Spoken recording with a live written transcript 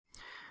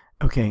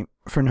Okay,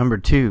 for number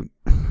 2,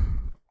 it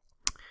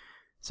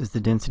says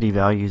the density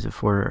values of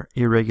 4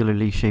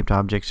 irregularly shaped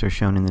objects are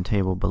shown in the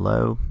table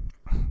below.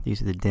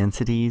 These are the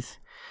densities.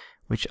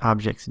 Which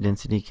object's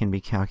density can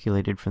be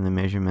calculated from the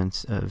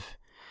measurements of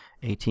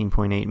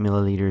 18.8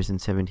 milliliters and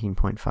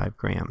 17.5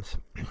 grams.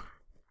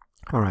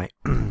 Alright,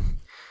 you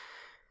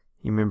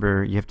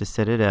remember you have to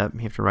set it up.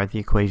 You have to write the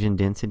equation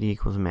density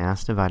equals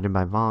mass divided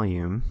by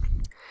volume.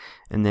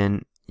 And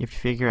then you have to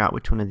figure out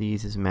which one of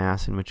these is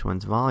mass and which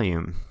one's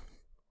volume.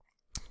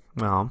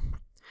 Well,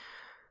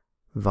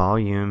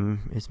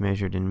 volume is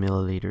measured in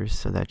milliliters,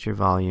 so that's your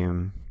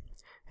volume.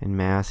 And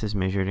mass is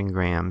measured in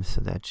grams,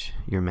 so that's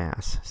your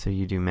mass. So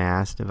you do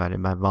mass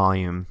divided by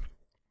volume.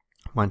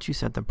 Once you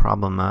set the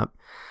problem up,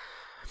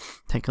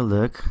 take a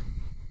look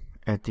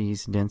at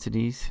these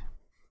densities.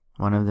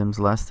 One of them's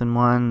less than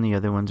 1, the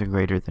other ones are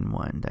greater than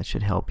 1. That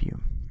should help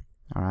you.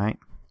 Alright?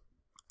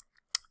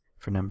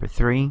 For number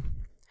 3,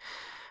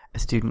 a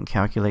student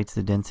calculates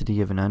the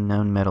density of an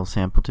unknown metal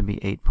sample to be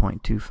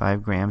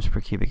 8.25 grams per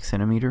cubic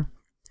centimeter.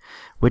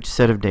 Which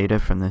set of data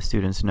from the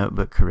student's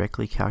notebook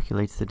correctly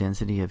calculates the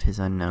density of his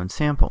unknown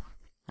sample?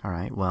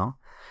 Alright, well,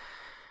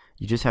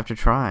 you just have to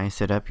try.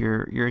 Set up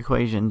your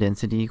equation,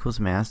 density equals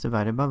mass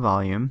divided by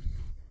volume.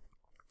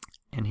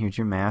 And here's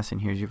your mass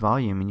and here's your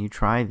volume. And you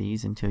try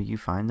these until you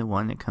find the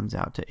one that comes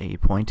out to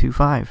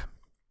 8.25.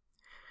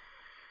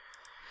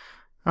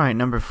 Alright,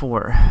 number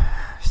 4.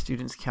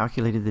 Students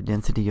calculated the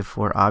density of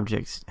 4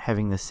 objects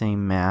having the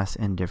same mass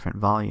and different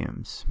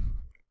volumes.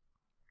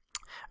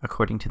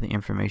 According to the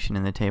information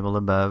in the table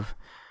above,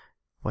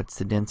 what's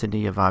the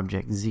density of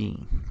object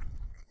Z?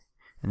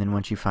 And then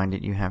once you find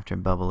it, you have to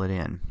bubble it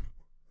in.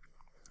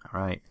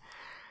 Alright,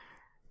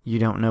 you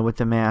don't know what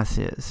the mass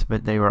is,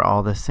 but they were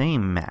all the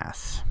same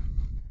mass.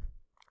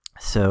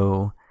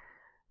 So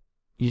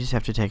you just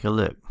have to take a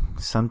look.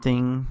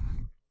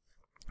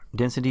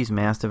 Density is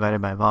mass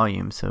divided by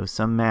volume, so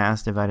some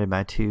mass divided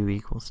by 2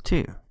 equals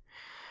 2.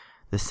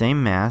 The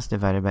same mass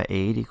divided by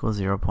 8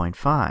 equals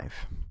 0.5.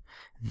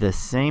 The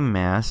same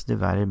mass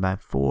divided by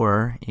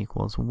 4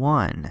 equals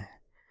 1.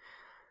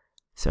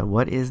 So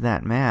what is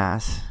that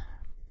mass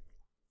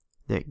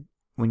that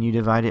when you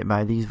divide it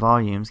by these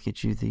volumes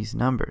gets you these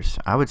numbers?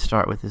 I would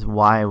start with this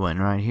Y one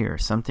right here.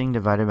 Something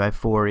divided by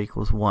 4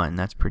 equals 1.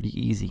 That's pretty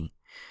easy.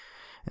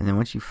 And then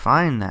once you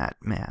find that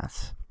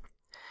mass,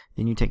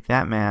 then you take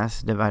that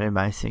mass divided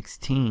by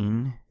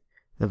 16,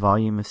 the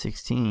volume of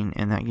 16,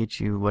 and that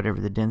gets you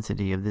whatever the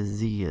density of this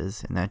Z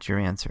is, and that's your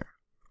answer.